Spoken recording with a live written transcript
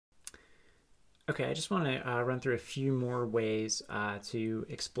Okay, I just want to run through a few more ways to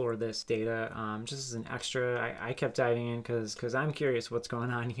explore this data. Just as an extra, I kept diving in because I'm curious what's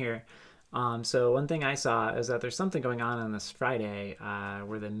going on here. So one thing I saw is that there's something going on this Friday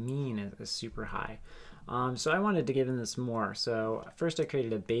where the mean is super high. So I wanted to give in this more. So first I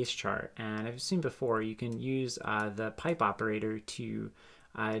created a base chart, and I've seen before you can use the pipe operator to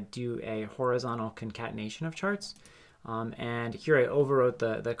do a horizontal concatenation of charts. And here I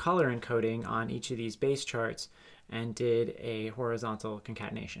overwrote the color encoding on each of these base charts and did a horizontal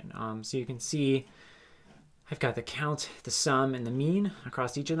concatenation. So you can see I've got the count, the sum, and the mean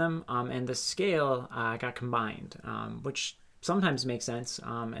across each of them, and the scale got combined, which sometimes makes sense,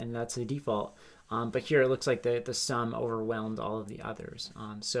 and that's the default. But here it looks like the sum overwhelmed all of the others.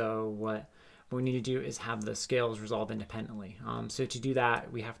 So what we need to do is have the scales resolve independently. So to do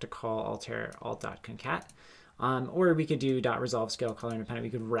that, we have to call Altair alt.concat. Or we could do .resolve scale color independent.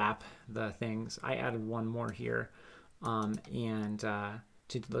 We could wrap the things. I added one more here, and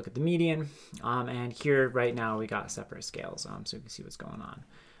to look at the median. And here right now we got separate scales, so you can see what's going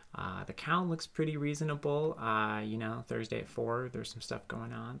on. The count looks pretty reasonable. You know, Thursday at 4, there's some stuff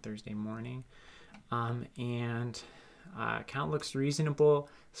going on. Thursday morning, and count looks reasonable.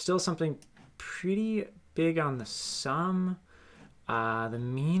 Still something pretty big on the sum. The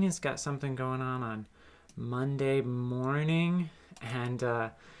mean has got something going on Monday morning, and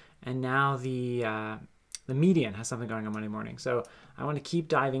now the median has something going on Monday morning. So I want to keep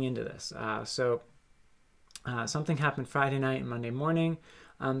diving into this. Something happened Friday night and Monday morning.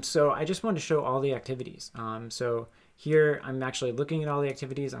 So I just wanted to show all the activities. So here I'm actually looking at all the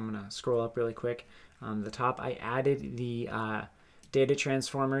activities. I'm going to scroll up really quick. The top, I added the data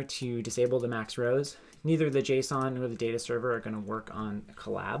transformer to disable the max rows. Neither the JSON nor the data server are going to work on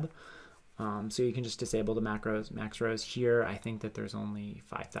collab. So you can just disable the max rows here. I think that there's only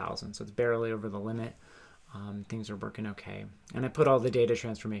 5,000, so it's barely over the limit. Things are working okay. And I put all the data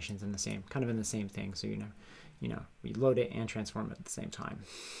transformations in the same, kind of in the same thing. So we load it and transform it at the same time.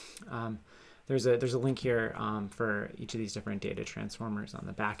 There's a link here for each of these different data transformers on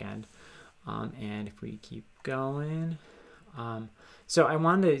the back end. And if we keep going, so I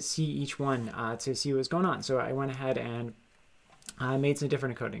wanted to see each one to see what was going on. So I went ahead and I made some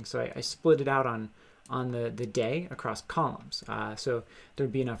different encoding. So I split it out on the day across columns. So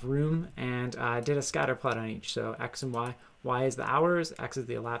there'd be enough room, and I did a scatter plot on each. So X and Y. Y is the hours, X is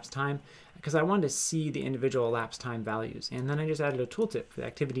the elapsed time, because I wanted to see the individual elapsed time values. And then I just added a tooltip for the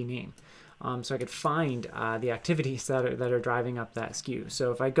activity name. So I could find the activities that are driving up that skew.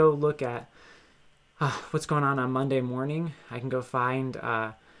 So if I go look at what's going on Monday morning, I can go find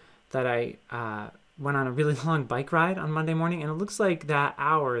that I went on a really long bike ride on Monday morning, and it looks like that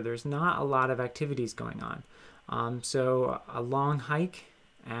hour there's not a lot of activities going on. So a long hike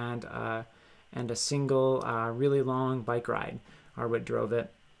and a single really long bike ride are what drove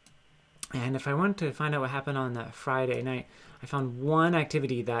it. And if I wanted to find out what happened on that Friday night, I found one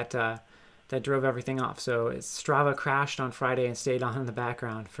activity that drove everything off. So Strava crashed on Friday and stayed on in the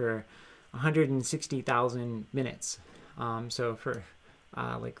background for 160,000 minutes. So for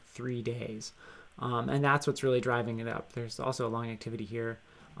like 3 days. And that's what's really driving it up. There's also a long activity here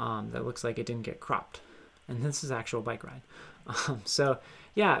that looks like it didn't get cropped. And this is actual bike ride. So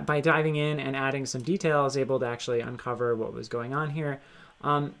yeah, by diving in and adding some detail, I was able to actually uncover what was going on here.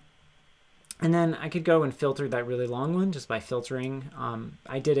 And then I could go and filter that really long one just by filtering.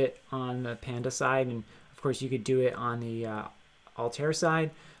 I did it on the Panda side, and of course you could do it on the Altair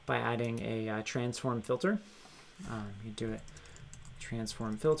side by adding a transform filter. You do it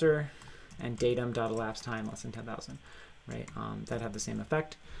transform filter and datum.elapsed time less than 10,000, right? That have the same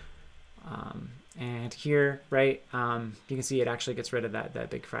effect. And here, right, you can see it actually gets rid of that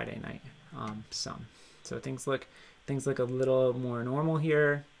big Friday night sum. So things look a little more normal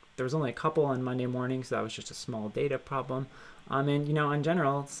here. There was only a couple on Monday morning, so that was just a small data problem. And in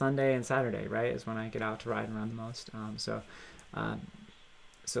general, Sunday and Saturday, right, is when I get out to ride around the most. So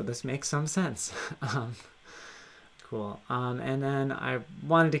this makes some sense. Cool. And then I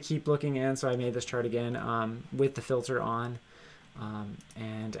wanted to keep looking in, so I made this chart again with the filter on,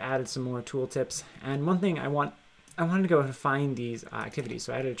 and added some more tooltips. And one thing I wanted to go and find these activities.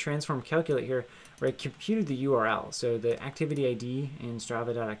 So I added a transform calculate here where I computed the URL. So the activity ID in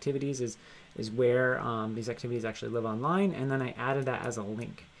Strava.activities is where these activities actually live online, and then I added that as a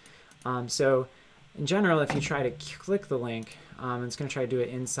link. So in general, if you try to click the link, it's going to try to do it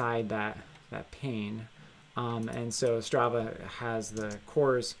inside that pane. And so Strava has the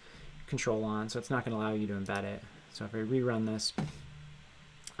cores control on, so it's not going to allow you to embed it. So if I rerun this,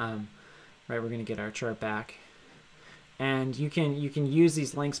 right, we're going to get our chart back. And you can use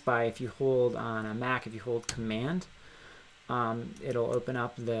these links by, if you hold on a Mac, if you hold Command, it'll open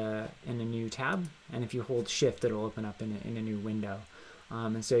up in a new tab, and if you hold Shift, it'll open up in a new window.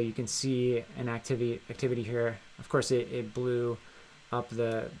 And so you can see an activity here. Of course, it blew up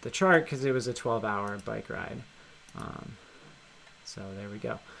the chart because it was a 12-hour bike ride. So there we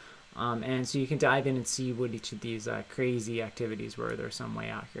go. And so you can dive in and see what each of these crazy activities were. There's some way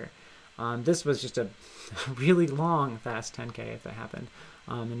out here. This was just a really long fast 10K if it happened.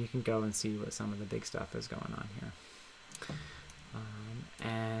 And you can go and see what some of the big stuff is going on here.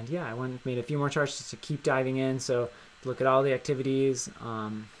 And yeah, I made a few more charts just to keep diving in. So look at all the activities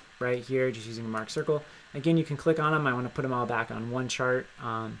right here, just using a marked circle. Again, you can click on them. I want to put them all back on one chart.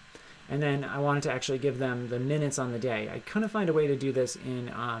 And then I wanted to actually give them the minutes on the day. I couldn't find a way to do this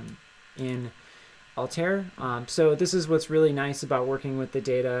in Altair. So this is what's really nice about working with the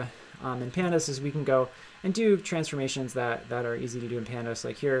data in Pandas, is we can go and do transformations that are easy to do in Pandas.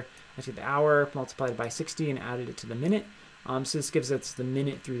 Like here, I took the hour, multiplied it by 60, and added it to the minute. So this gives us the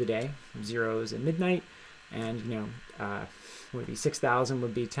minute through the day. 0 is at midnight, and would be 6,000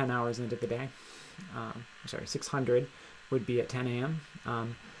 would be 10 hours into the day. Sorry, 600 would be at 10 a.m.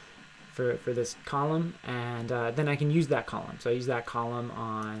 For this column, and then I can use that column. So I use that column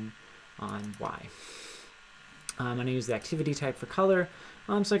on Y. And I use the activity type for color.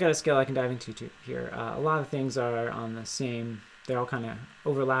 So I got a scale I can dive into here. A lot of things are on the same, they're all kind of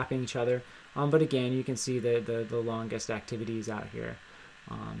overlapping each other. But again, you can see the longest activities out here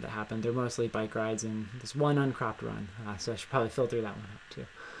that happen. They're mostly bike rides and this one uncropped run. So I should probably filter that one out too.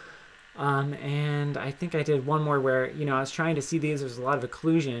 And I think I did one more where, I was trying to see these. There's a lot of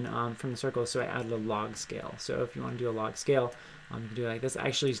occlusion from the circle, so I added a log scale. So if you want to do a log scale, you can do it like this. I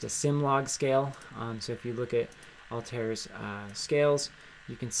actually used a sim log scale. So if you look at Altair's scales,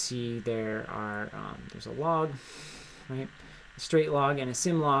 you can see there's a log, right? A straight log and a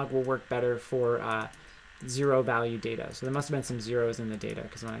sim log will work better for zero value data. So there must have been some zeros in the data,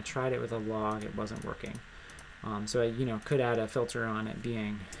 because when I tried it with a log, it wasn't working. So I could add a filter on it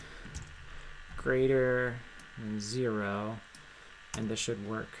being greater than 0, and this should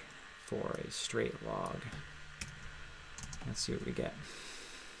work for a straight log. Let's see what we get.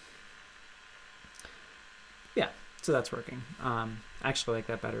 Yeah, so that's working. I actually like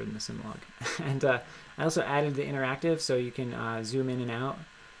that better than the simlog. And I also added the interactive, so you can zoom in and out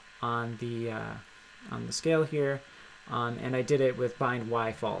on the scale here. And I did it with bind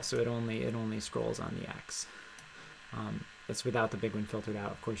Y false, so it only scrolls on the X. It's without the big one filtered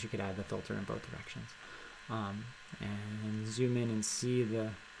out. Of course, you could add the filter in both directions. And zoom in and see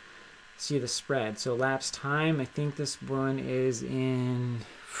the spread. So lapse time, I think this one is in,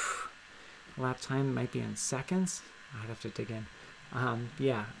 lapse time might be in seconds. I'd have to dig in.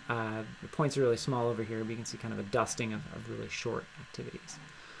 Yeah, the points are really small over here, but you can see kind of a dusting of really short activities.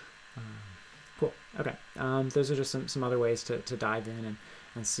 Cool. Okay. Those are just some other ways to dive in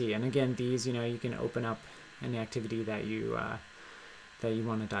and see. And again, these, you can open up any activity that you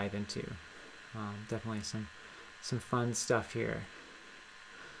want to dive into. Definitely some fun stuff here.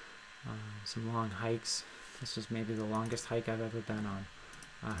 Some long hikes. This was maybe the longest hike I've ever been on.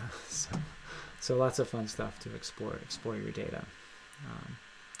 So lots of fun stuff to explore your data.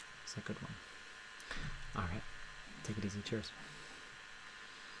 It's a good one. All right, take it easy. Cheers.